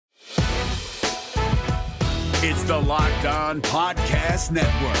It's the Locked On Podcast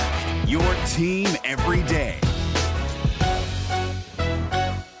Network, your team every day.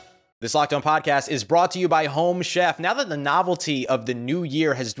 This Locked On Podcast is brought to you by Home Chef. Now that the novelty of the new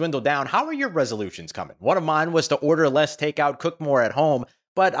year has dwindled down, how are your resolutions coming? One of mine was to order less takeout, cook more at home,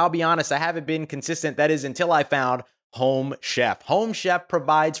 but I'll be honest, I haven't been consistent. That is until I found Home Chef. Home Chef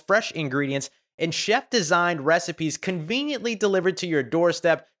provides fresh ingredients and chef-designed recipes conveniently delivered to your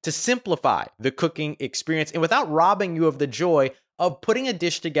doorstep to simplify the cooking experience and without robbing you of the joy of putting a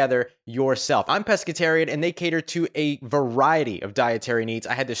dish together yourself. I'm pescatarian and they cater to a variety of dietary needs.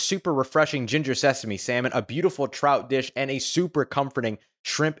 I had this super refreshing ginger sesame salmon, a beautiful trout dish, and a super comforting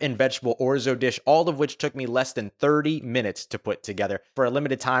shrimp and vegetable orzo dish, all of which took me less than 30 minutes to put together. For a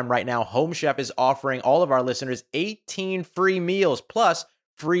limited time right now, Home Chef is offering all of our listeners 18 free meals plus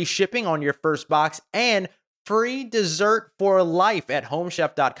free shipping on your first box and free dessert for life at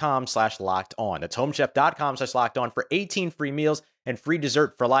homechef.com/lockedon. That's homechef.com/lockedon for 18 free meals and free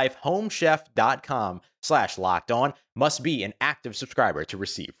dessert for life. Homechef.com/lockedon. Must be an active subscriber to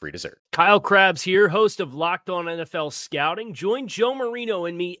receive free dessert. Kyle Krabs here, host of Locked On NFL Scouting. Join Joe Marino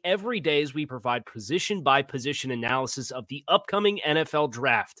and me every day as we provide position-by-position analysis of the upcoming NFL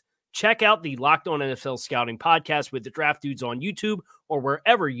Draft. Check out the Locked On NFL Scouting podcast with the Draft Dudes on YouTube or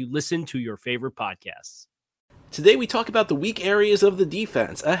wherever you listen to your favorite podcasts. Today we talk about the weak areas of the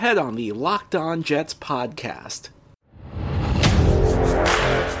defense ahead on the Locked On Jets podcast.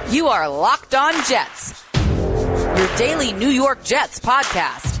 You are Locked On Jets, your daily New York Jets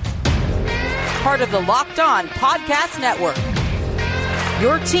podcast. Part of the Locked On Podcast Network,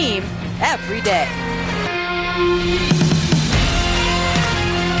 your team every day.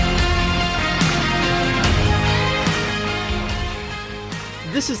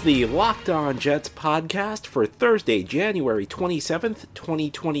 This is the Locked On Jets podcast for Thursday, January 27th,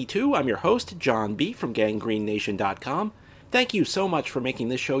 2022. I'm your host, John B. from GangreneNation.com. Thank you so much for making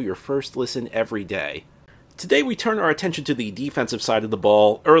this show your first listen every day. Today we turn our attention to the defensive side of the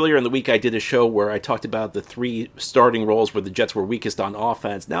ball. Earlier in the week I did a show where I talked about the three starting roles where the Jets were weakest on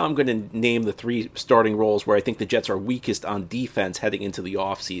offense. Now I'm going to name the three starting roles where I think the Jets are weakest on defense heading into the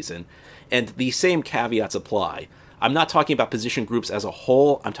offseason. And the same caveats apply. I'm not talking about position groups as a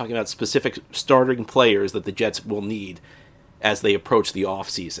whole. I'm talking about specific starting players that the Jets will need as they approach the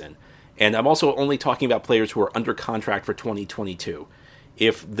offseason. And I'm also only talking about players who are under contract for 2022.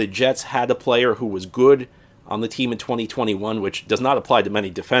 If the Jets had a player who was good on the team in 2021, which does not apply to many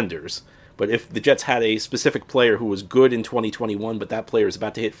defenders, but if the Jets had a specific player who was good in 2021, but that player is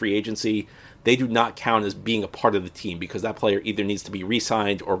about to hit free agency, they do not count as being a part of the team because that player either needs to be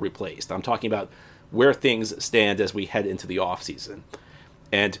re-signed or replaced. I'm talking about where things stand as we head into the offseason.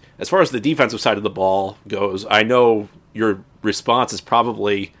 And as far as the defensive side of the ball goes, I know your response is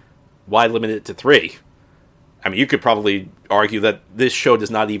probably, why limit it to three? I mean, you could probably argue that this show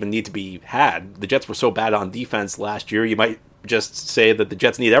does not even need to be had. The Jets were so bad on defense last year, you might just say that the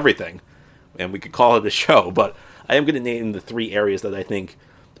Jets need everything, and we could call it a show. But I am going to name the three areas that I think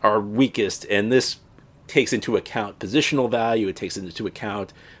are weakest, and this takes into account positional value, it takes into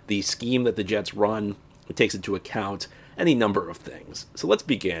account the scheme that the Jets run, it takes into account any number of things. So let's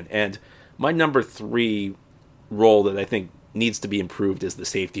begin. And my number three role that I think needs to be improved is the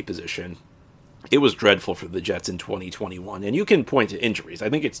safety position. It was dreadful for the Jets in 2021, and you can point to injuries. I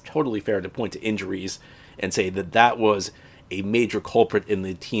think it's totally fair to point to injuries and say that that was a major culprit in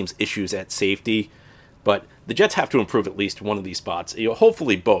the team's issues at safety, but the Jets have to improve at least one of these spots,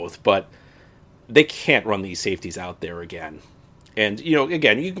 hopefully both, but they can't run these safeties out there again. And,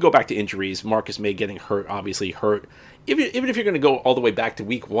 again, you can go back to injuries. Marcus May getting hurt, obviously hurt. Even if you're going to go all the way back to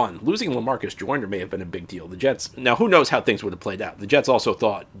week one, losing LaMarcus Joyner may have been a big deal. The Jets, now who knows how things would have played out. The Jets also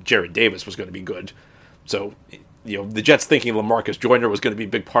thought Jared Davis was going to be good. So, the Jets thinking LaMarcus Joyner was going to be a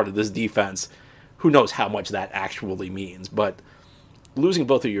big part of this defense, who knows how much that actually means. But losing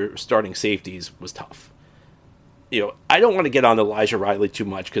both of your starting safeties was tough. I don't want to get on Elijah Riley too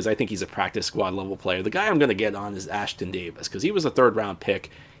much because I think he's a practice squad level player. The guy I'm going to get on is Ashton Davis because he was a third round pick.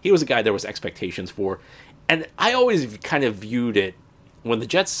 He was a guy there was expectations for. And I always kind of viewed it, when the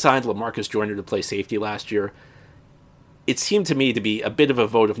Jets signed LaMarcus Joyner to play safety last year, it seemed to me to be a bit of a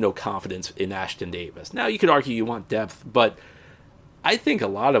vote of no confidence in Ashton Davis. Now, you could argue you want depth, but I think a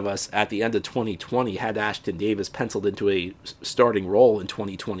lot of us at the end of 2020 had Ashton Davis penciled into a starting role in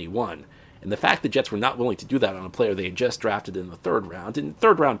 2021. And the fact the Jets were not willing to do that on a player they had just drafted in the third round, and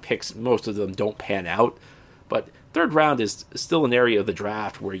third round picks, most of them don't pan out, but third round is still an area of the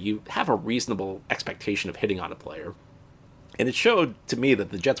draft where you have a reasonable expectation of hitting on a player. And it showed to me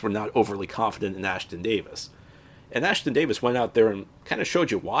that the Jets were not overly confident in Ashton Davis. And Ashton Davis went out there and kind of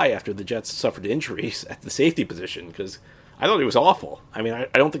showed you why after the Jets suffered injuries at the safety position, because I thought he was awful. I mean, I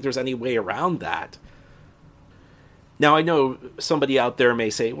don't think there's any way around that. Now, I know somebody out there may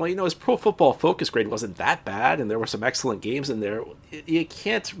say, well, his Pro Football Focus grade wasn't that bad, and there were some excellent games in there. You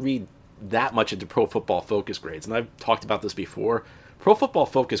can't read that much into Pro Football Focus grades, and I've talked about this before. Pro Football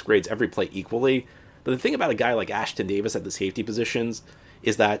Focus grades every play equally, but the thing about a guy like Ashton Davis at the safety positions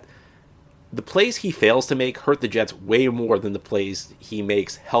is that the plays he fails to make hurt the Jets way more than the plays he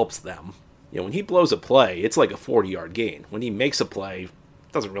makes helps them. When he blows a play, it's like a 40-yard gain. When he makes a play,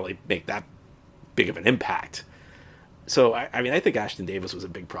 it doesn't really make that big of an impact. So, I think Ashton Davis was a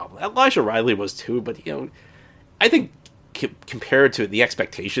big problem. Elijah Riley was too, but, I think compared to the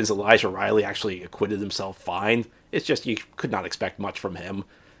expectations, Elijah Riley actually acquitted himself fine. It's just you could not expect much from him.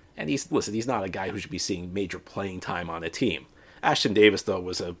 And he's not a guy who should be seeing major playing time on a team. Ashton Davis, though,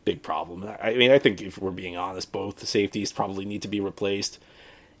 was a big problem. I think if we're being honest, both the safeties probably need to be replaced.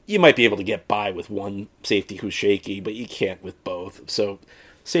 You might be able to get by with one safety who's shaky, but you can't with both. So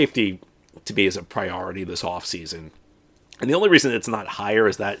safety, to me, is a priority this offseason. And the only reason it's not higher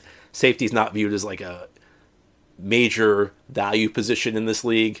is that safety is not viewed as like a major value position in this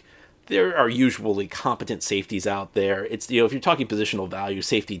league. There are usually competent safeties out there. It's if you're talking positional value,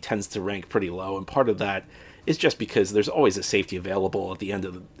 safety tends to rank pretty low, and part of that is just because there's always a safety available at the end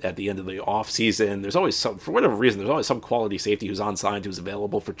of the off season. There's always some, for whatever reason, there's always some quality safety who's unsigned who's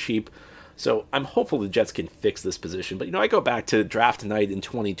available for cheap. So I'm hopeful the Jets can fix this position. But I go back to draft night in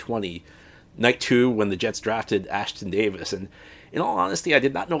 2020, night 2 when the Jets drafted Ashton Davis, and in all honesty, I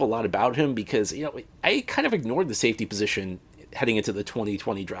did not know a lot about him because I kind of ignored the safety position heading into the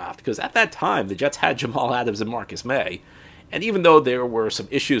 2020 draft because at that time the Jets had Jamal Adams and Marcus May, and even though there were some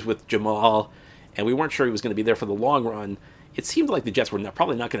issues with Jamal and we weren't sure he was going to be there for the long run, it seemed like the Jets were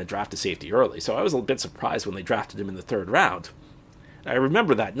probably not going to draft a safety early. So I was a bit surprised when they drafted him in the 3rd round. I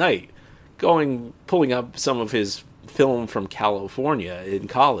remember that night pulling up some of his film from California in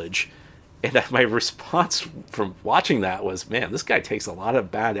college, and my response from watching that was, man, this guy takes a lot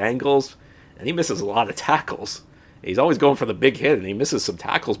of bad angles and he misses a lot of tackles. He's always going for the big hit and he misses some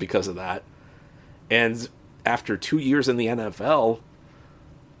tackles because of that. And after 2 years in the NFL,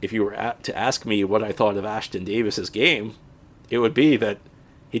 if you were to ask me what I thought of Ashton Davis's game, it would be that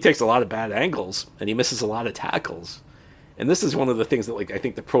he takes a lot of bad angles and he misses a lot of tackles. And this is one of the things that I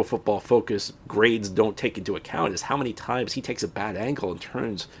think the Pro Football Focus grades don't take into account is how many times he takes a bad angle and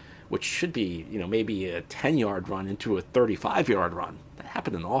turns which should be, maybe a 10-yard run into a 35-yard run. That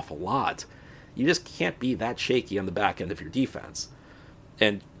happened an awful lot. You just can't be that shaky on the back end of your defense.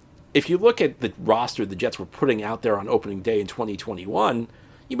 And if you look at the roster the Jets were putting out there on opening day in 2021,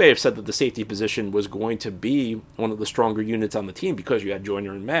 you may have said that the safety position was going to be one of the stronger units on the team because you had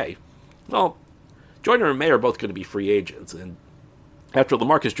Joyner and May. Well, Joyner and May are both going to be free agents, and after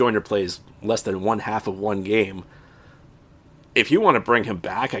LaMarcus Joyner plays less than one half of one game, if you want to bring him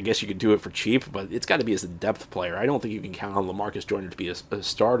back, I guess you could do it for cheap, but it's got to be as a depth player. I don't think you can count on LaMarcus Joyner to be a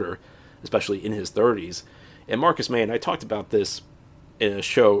starter, especially in his 30s. And Marcus May, and I talked about this in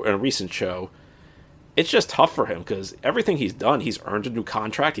a recent show, it's just tough for him because everything he's done, he's earned a new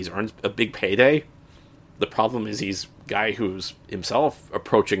contract, he's earned a big payday. The problem is he's a guy who's himself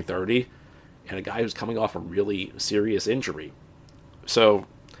approaching 30 and a guy who's coming off a really serious injury. So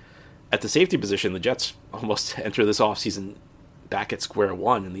at the safety position, the Jets almost enter this offseason back at square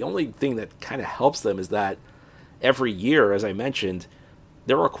one. And the only thing that kind of helps them is that every year, as I mentioned,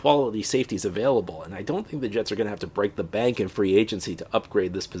 there are quality safeties available. And I don't think the Jets are going to have to break the bank in free agency to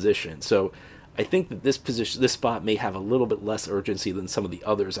upgrade this position. So I think that this spot may have a little bit less urgency than some of the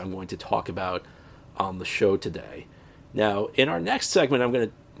others I'm going to talk about on the show today. Now, in our next segment, I'm going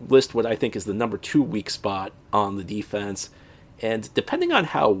to list what I think is the number 2 weak spot on the defense. And depending on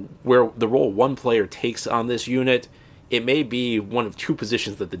where the role one player takes on this unit, it may be one of 2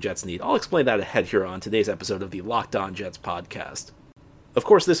 positions that the Jets need. I'll explain that ahead here on today's episode of the Locked On Jets podcast. Of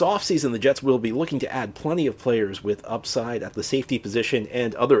course, this offseason, the Jets will be looking to add plenty of players with upside at the safety position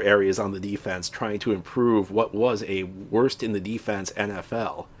and other areas on the defense, trying to improve what was a worst in the defense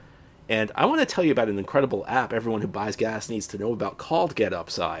NFL. And I want to tell you about an incredible app everyone who buys gas needs to know about called Get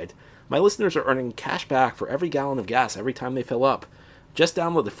Upside. My listeners are earning cash back for every gallon of gas every time they fill up. Just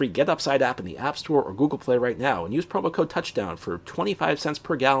download the free Get Upside app in the App Store or Google Play right now and use promo code TOUCHDOWN for 25 cents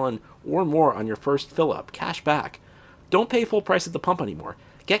per gallon or more on your first fill-up. Cash back. Don't pay full price at the pump anymore.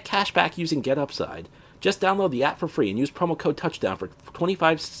 Get cash back using Get Upside. Just download the app for free and use promo code TOUCHDOWN for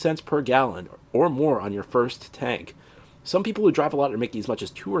 25 cents per gallon or more on your first tank. Some people who drive a lot are making as much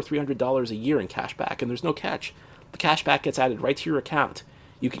as $200 or $300 a year in cash back, and there's no catch. The cash back gets added right to your account.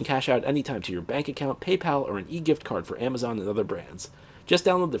 You can cash out anytime to your bank account, PayPal, or an e-gift card for Amazon and other brands. Just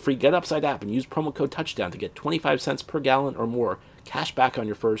download the free GetUpside app and use promo code TOUCHDOWN to get 25 cents per gallon or more cash back on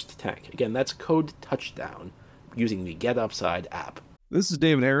your first tank. Again, that's code TOUCHDOWN using the GetUpside app. This is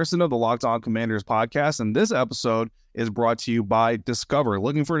David Harrison of the Locked On Commanders podcast, and this episode is brought to you by Discover.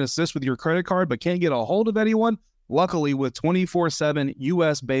 Looking for an assist with your credit card but can't get a hold of anyone? Luckily, with 24/7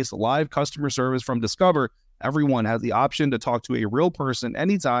 U.S.-based live customer service from Discover, everyone has the option to talk to a real person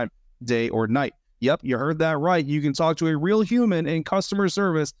anytime, day or night. Yep, you heard that right. You can talk to a real human in customer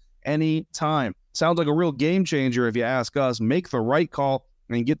service anytime. Sounds like a real game changer if you ask us. Make the right call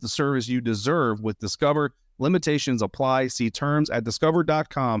and get the service you deserve with Discover. Limitations apply. See terms at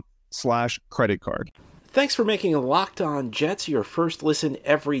discover.com/creditcard. Thanks for making Locked On Jets your first listen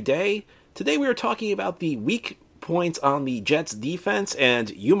every day. Today we are talking about the weak points on the Jets defense, and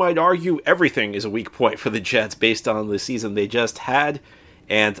you might argue everything is a weak point for the Jets based on the season they just had,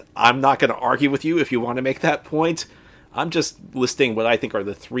 and I'm not going to argue with you if you want to make that point. I'm just listing what I think are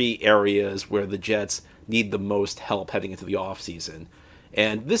the three areas where the Jets need the most help heading into the offseason.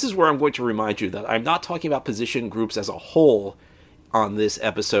 And this is where I'm going to remind you that I'm not talking about position groups as a whole on this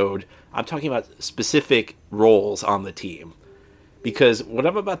episode. I'm talking about specific roles on the team. Because what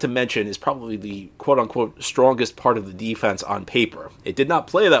I'm about to mention is probably the quote-unquote strongest part of the defense on paper. It did not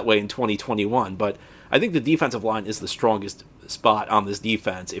play that way in 2021, but I think the defensive line is the strongest spot on this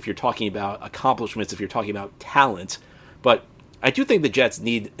defense if you're talking about accomplishments, if you're talking about talent. But I do think the Jets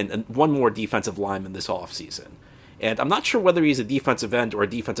need one more defensive lineman this offseason. And I'm not sure whether he's a defensive end or a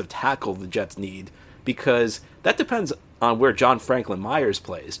defensive tackle the Jets need, because that depends on where John Franklin Myers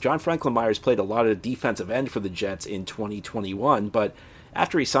plays. John Franklin Myers played a lot of defensive end for the Jets in 2021, but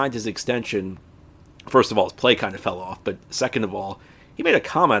after he signed his extension, first of all, his play kind of fell off, but second of all, he made a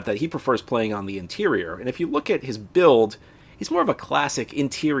comment that he prefers playing on the interior. And if you look at his build, he's more of a classic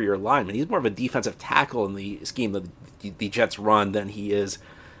interior lineman. He's more of a defensive tackle in the scheme that the Jets run than he is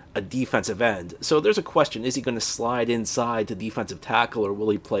a defensive end. So there's a question, is he going to slide inside to defensive tackle, or will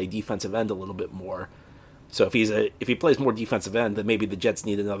he play defensive end a little bit more? So if he plays more defensive end, then maybe the Jets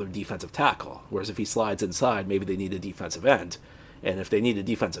need another defensive tackle. Whereas if he slides inside, maybe they need a defensive end. And if they need a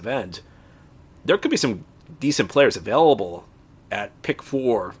defensive end, there could be some decent players available at pick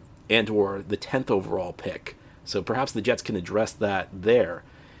 4 and or the 10th overall pick. So perhaps the Jets can address that there.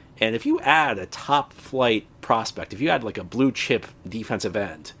 And if you add a top flight prospect, if you add like a blue chip defensive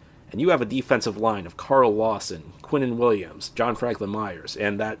end, and you have a defensive line of Carl Lawson, Quinnen Williams, John Franklin Myers,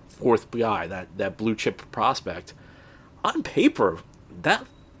 and that fourth guy, that blue chip prospect, on paper, that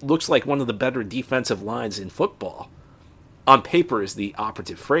looks like one of the better defensive lines in football. On paper is the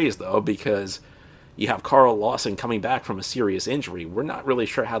operative phrase, though, because you have Carl Lawson coming back from a serious injury. We're not really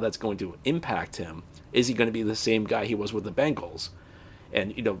sure how that's going to impact him. Is he going to be the same guy he was with the Bengals?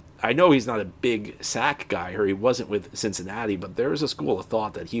 And, I know he's not a big sack guy, or he wasn't with Cincinnati, but there's a school of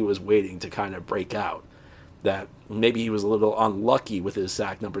thought that he was waiting to kind of break out. That maybe he was a little unlucky with his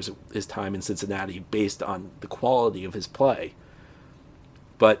sack numbers his time in Cincinnati based on the quality of his play.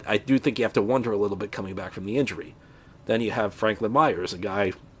 But I do think you have to wonder a little bit coming back from the injury. Then you have Franklin Myers, a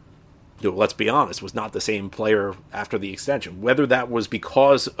guy who, let's be honest, was not the same player after the extension. Whether that was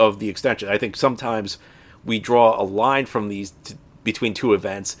because of the extension, I think sometimes we draw a line from these between two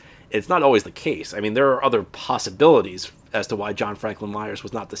events. It's not always the case. I mean, there are other possibilities as to why John Franklin Myers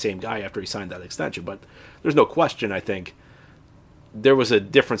was not the same guy after he signed that extension, but there's no question, I think, there was a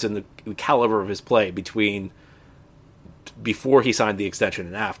difference in the caliber of his play between before he signed the extension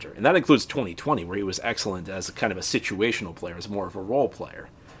and after. And that includes 2020, where he was excellent as a kind of a situational player, as more of a role player.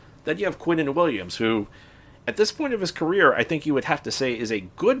 Then you have Quinnen Williams, who, at this point of his career, I think you would have to say is a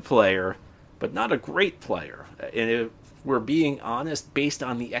good player, but not a great player. And if we're being honest, based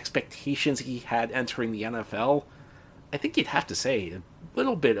on the expectations he had entering the NFL, I think you'd have to say a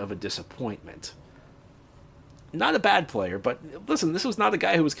little bit of a disappointment. Not a bad player, but listen, this was not a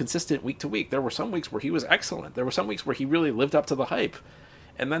guy who was consistent week to week. There were some weeks where he was excellent. There were some weeks where he really lived up to the hype.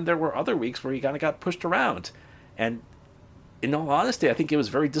 And then there were other weeks where he kind of got pushed around. And in all honesty, I think it was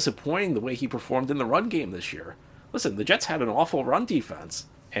very disappointing the way he performed in the run game this year. Listen, the Jets had an awful run defense.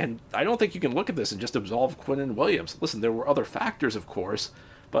 And I don't think you can look at this and just absolve Quinnen Williams. Listen, there were other factors, of course,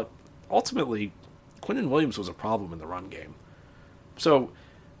 but ultimately, Quinnen Williams was a problem in the run game. So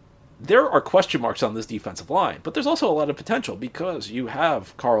there are question marks on this defensive line, but there's also a lot of potential because you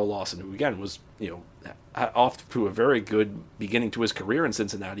have Carl Lawson, who again was, off to a very good beginning to his career in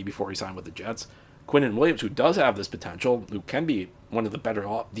Cincinnati before he signed with the Jets. Quinnen Williams, who does have this potential, who can be one of the better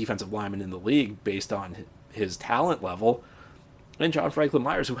defensive linemen in the league based on his talent level. And John Franklin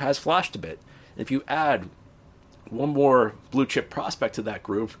Myers, who has flashed a bit. If you add one more blue chip prospect to that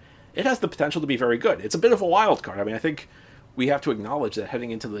group, it has the potential to be very good. It's a bit of a wild card. I mean, I think we have to acknowledge that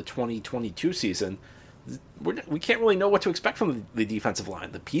heading into the 2022 season, we can't really know what to expect from the defensive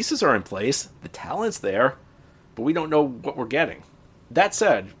line. The pieces are in place, the talent's there, but we don't know what we're getting. That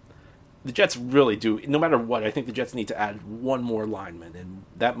said, the Jets really do, no matter what, I think the Jets need to add one more lineman. And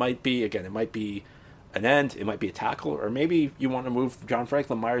that might be, again, it might be an end, it might be a tackle, or maybe you want to move John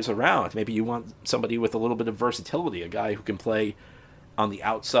Franklin Myers around. Maybe you want somebody with a little bit of versatility, a guy who can play on the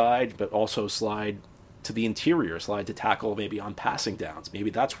outside, but also slide to the interior, slide to tackle maybe on passing downs.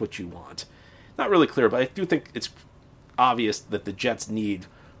 Maybe that's what you want. Not really clear, but I do think it's obvious that the Jets need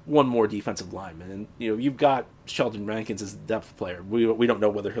one more defensive lineman. And, you've got Sheldon Rankins as a depth player. We don't know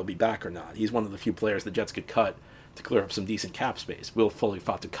whether he'll be back or not. He's one of the few players the Jets could cut to clear up some decent cap space. Will Foley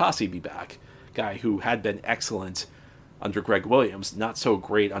Fatukasi be back? Guy who had been excellent under Greg Williams, not so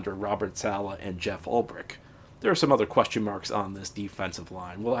great under Robert Saleh and Jeff Ulbrich. There are some other question marks on this defensive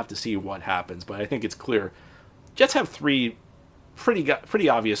line. We'll have to see what happens, but I think it's clear. Jets have three pretty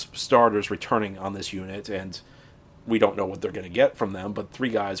obvious starters returning on this unit, and we don't know what they're going to get from them, but three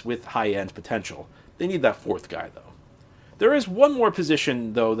guys with high-end potential. They need that fourth guy, though. There is one more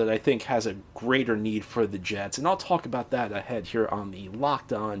position, though, that I think has a greater need for the Jets, and I'll talk about that ahead here on the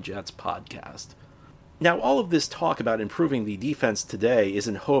Locked On Jets podcast. Now, all of this talk about improving the defense today is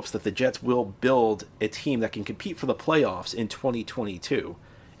in hopes that the Jets will build a team that can compete for the playoffs in 2022.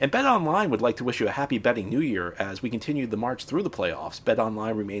 And BetOnline would like to wish you a happy betting new year as we continue the march through the playoffs.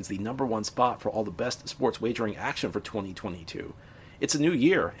 BetOnline remains the #1 spot for all the best sports wagering action for 2022. It's a new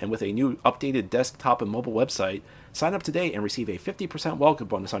year, and with a new updated desktop and mobile website, sign up today and receive a 50% welcome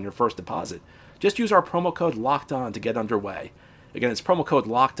bonus on your first deposit. Just use our promo code LOCKEDON to get underway. Again, it's promo code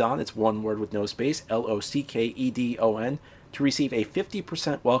LOCKEDON, it's one word with no space, LOCKEDON, to receive a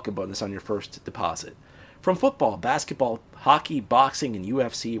 50% welcome bonus on your first deposit. From football, basketball, hockey, boxing, and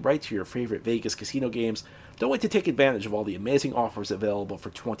UFC, right to your favorite Vegas casino games, don't wait to take advantage of all the amazing offers available for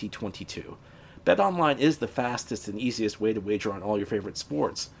 2022. BetOnline is the fastest and easiest way to wager on all your favorite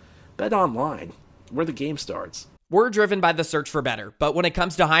sports. BetOnline, where the game starts. We're driven by the search for better, but when it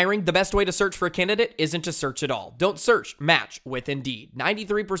comes to hiring, the best way to search for a candidate isn't to search at all. Don't search, match with Indeed.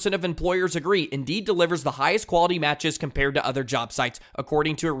 93% of employers agree Indeed delivers the highest quality matches compared to other job sites,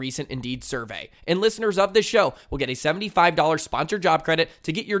 according to a recent Indeed survey. And listeners of this show will get a $75 sponsored job credit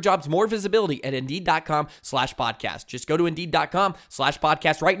to get your jobs more visibility at Indeed.com/podcast. Just go to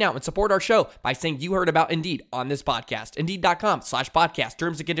Indeed.com/podcast right now and support our show by saying you heard about Indeed on this podcast. Indeed.com/podcast.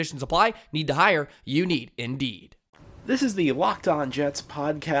 Terms and conditions apply. Need to hire? You need Indeed. This is the Locked On Jets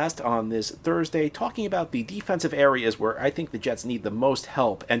podcast on this Thursday, talking about the defensive areas where I think the Jets need the most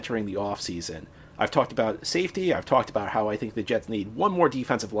help entering the offseason. I've talked about safety, I've talked about how I think the Jets need one more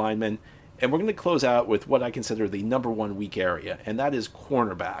defensive lineman, and we're going to close out with what I consider the #1 weak area, and that is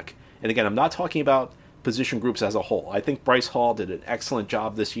cornerback. And again, I'm not talking about position groups as a whole. I think Bryce Hall did an excellent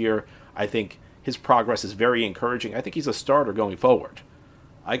job this year. I think his progress is very encouraging. I think he's a starter going forward.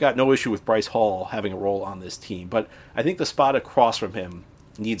 I got no issue with Bryce Hall having a role on this team, but I think the spot across from him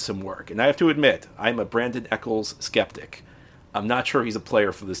needs some work. And I have to admit, I'm a Brandon Echols skeptic. I'm not sure he's a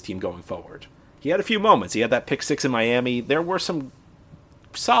player for this team going forward. He had a few moments. He had that pick six in Miami. There were some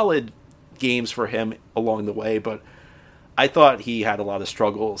solid games for him along the way, but I thought he had a lot of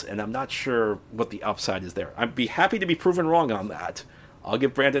struggles, and I'm not sure what the upside is there. I'd be happy to be proven wrong on that. I'll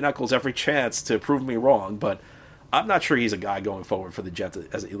give Brandon Echols every chance to prove me wrong, but I'm not sure he's a guy going forward for the Jets,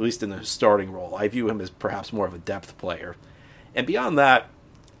 at least in the starting role. I view him as perhaps more of a depth player. And beyond that,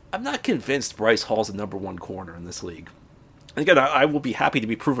 I'm not convinced Bryce Hall's the #1 corner in this league. And again, I will be happy to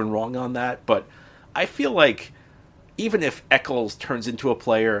be proven wrong on that, but I feel like even if Echols turns into a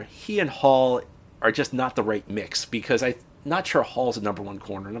player, he and Hall are just not the right mix, because I'm not sure Hall's a #1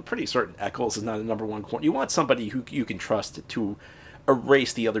 corner, and I'm pretty certain Echols is not a #1 corner. You want somebody who you can trust to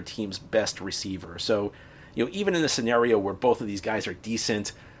erase the other team's best receiver. So, even in a scenario where both of these guys are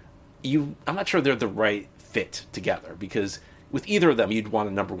decent, I'm not sure they're the right fit together, because with either of them, you'd want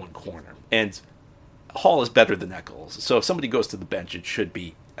a #1 corner. And Hall is better than Echols. So if somebody goes to the bench, it should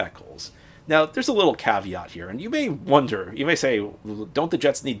be Echols. Now, there's a little caveat here, and you may wonder, you may say, don't the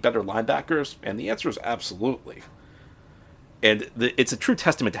Jets need better linebackers? And the answer is absolutely. And it's a true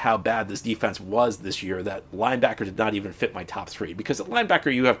testament to how bad this defense was this year that linebacker did not even fit my top three. Because at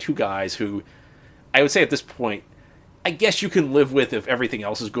linebacker, you have two guys who, I would say at this point, I guess you can live with if everything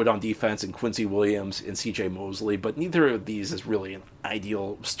else is good on defense, and Quincy Williams and C.J. Mosley, but neither of these is really an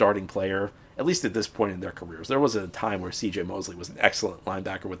ideal starting player, at least at this point in their careers. There was a time where C.J. Mosley was an excellent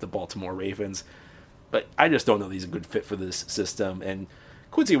linebacker with the Baltimore Ravens, but I just don't know that he's a good fit for this system. And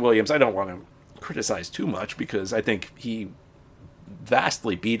Quincy Williams, I don't want to criticize too much because I think he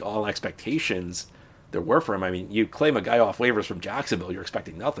vastly beat all expectations there were for him. I mean, you claim a guy off waivers from Jacksonville, you're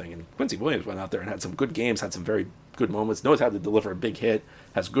expecting nothing. And Quincy Williams went out there and had some good games, had some very good moments, knows how to deliver a big hit,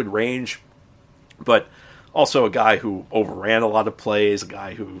 has good range, but also a guy who overran a lot of plays, a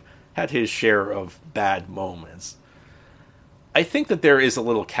guy who had his share of bad moments. I think that there is a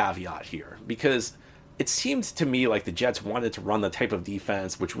little caveat here because it seemed to me like the Jets wanted to run the type of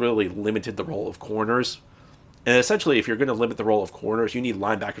defense which really limited the role of corners. And essentially, if you're going to limit the role of corners, you need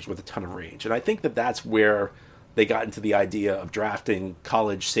linebackers with a ton of range. And I think that that's where they got into the idea of drafting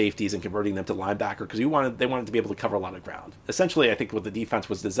college safeties and converting them to linebacker because they wanted to be able to cover a lot of ground. Essentially, I think what the defense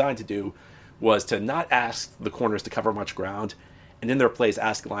was designed to do was to not ask the corners to cover much ground, and in their plays,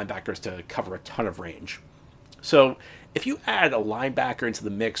 ask linebackers to cover a ton of range. So if you add a linebacker into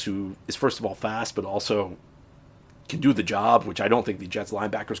the mix who is, first of all, fast, but also can do the job, which I don't think the Jets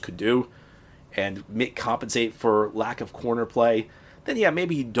linebackers could do, and compensate for lack of corner play, then yeah,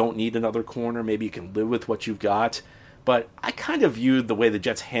 maybe you don't need another corner. Maybe you can live with what you've got. But I kind of viewed the way the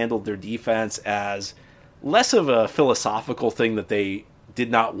Jets handled their defense as less of a philosophical thing that they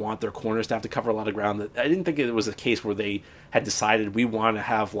did not want their corners to have to cover a lot of ground. I didn't think it was a case where they had decided we want to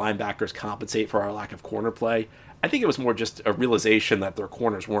have linebackers compensate for our lack of corner play. I think it was more just a realization that their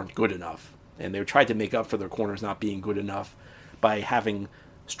corners weren't good enough. And they tried to make up for their corners not being good enough by having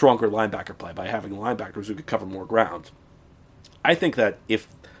stronger linebacker play, by having linebackers who could cover more ground. I think that if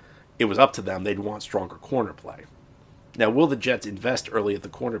it was up to them, they'd want stronger corner play. Now, will the Jets invest early at the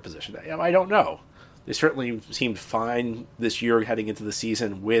corner position? I don't know. They certainly seemed fine this year heading into the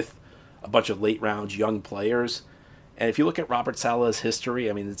season with a bunch of late round young players. And if you look at Robert Saleh's history,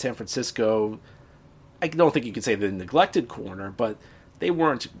 I mean, in San Francisco, I don't think you could say they neglected corner, but they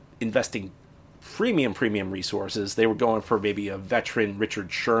weren't investing premium resources. They were going for maybe a veteran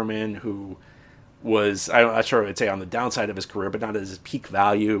Richard Sherman who was, I'm not sure I'd say on the downside of his career, but not at his peak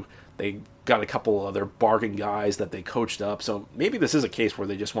value. They got a couple other bargain guys that they coached up. So maybe this is a case where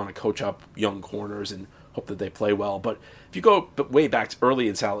they just want to coach up young corners and hope that they play well. But if you go way back to early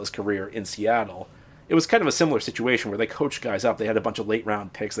in Saleh's career in Seattle, it was kind of a similar situation where they coached guys up. They had a bunch of late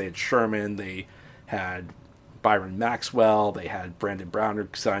round picks. They had Sherman, they had Byron Maxwell, they had Brandon Browner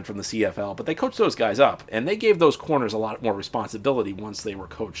signed from the CFL, but they coached those guys up, and they gave those corners a lot more responsibility once they were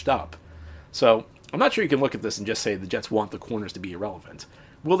coached up. So I'm not sure you can look at this and just say the Jets want the corners to be irrelevant.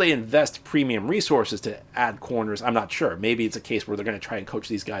 Will they invest premium resources to add corners? I'm not sure. Maybe it's a case where they're going to try and coach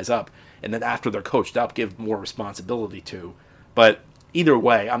these guys up, and then after they're coached up, give more responsibility to. But either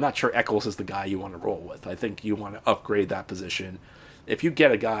way, I'm not sure Echols is the guy you want to roll with. I think you want to upgrade that position. If you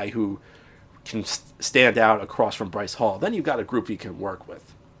get a guy who can stand out across from Bryce Hall, then you've got a group you can work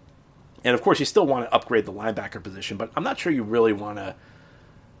with. And of course, you still want to upgrade the linebacker position, but I'm not sure you really want to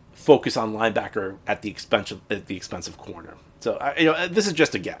focus on linebacker at the expense of corner. So, this is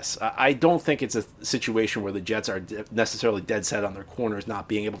just a guess. I don't think it's a situation where the Jets are necessarily dead set on their corners not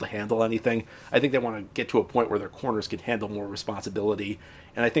being able to handle anything. I think they want to get to a point where their corners can handle more responsibility,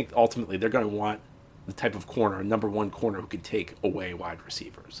 and I think ultimately they're going to want the type of corner, a number one corner who can take away wide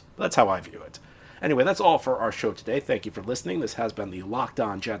receivers. That's how I view it. Anyway, that's all for our show today. Thank you for listening. This has been the Locked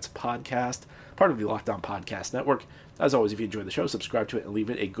On Jets podcast, part of the Locked On Podcast Network. As always, if you enjoyed the show, subscribe to it and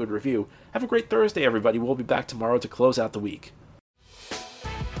leave it a good review. Have a great Thursday, everybody. We'll be back tomorrow to close out the week.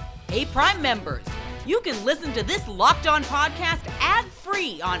 Hey, Prime members, you can listen to this Locked On podcast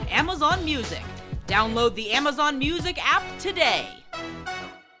ad-free on Amazon Music. Download the Amazon Music app today.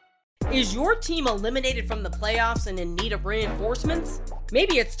 Is your team eliminated from the playoffs and in need of reinforcements?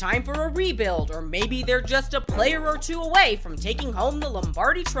 Maybe it's time for a rebuild, or maybe they're just a player or two away from taking home the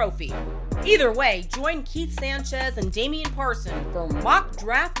Lombardi Trophy. Either way, join Keith Sanchez and Damian Parson for Mock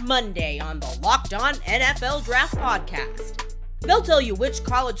Draft Monday on the Locked On NFL Draft Podcast. They'll tell you which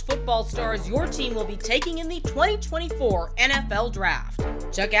college football stars your team will be taking in the 2024 NFL Draft.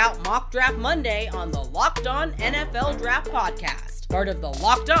 Check out Mock Draft Monday on the Locked On NFL Draft Podcast, part of the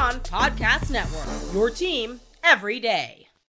Locked On Podcast Network. Your team every day.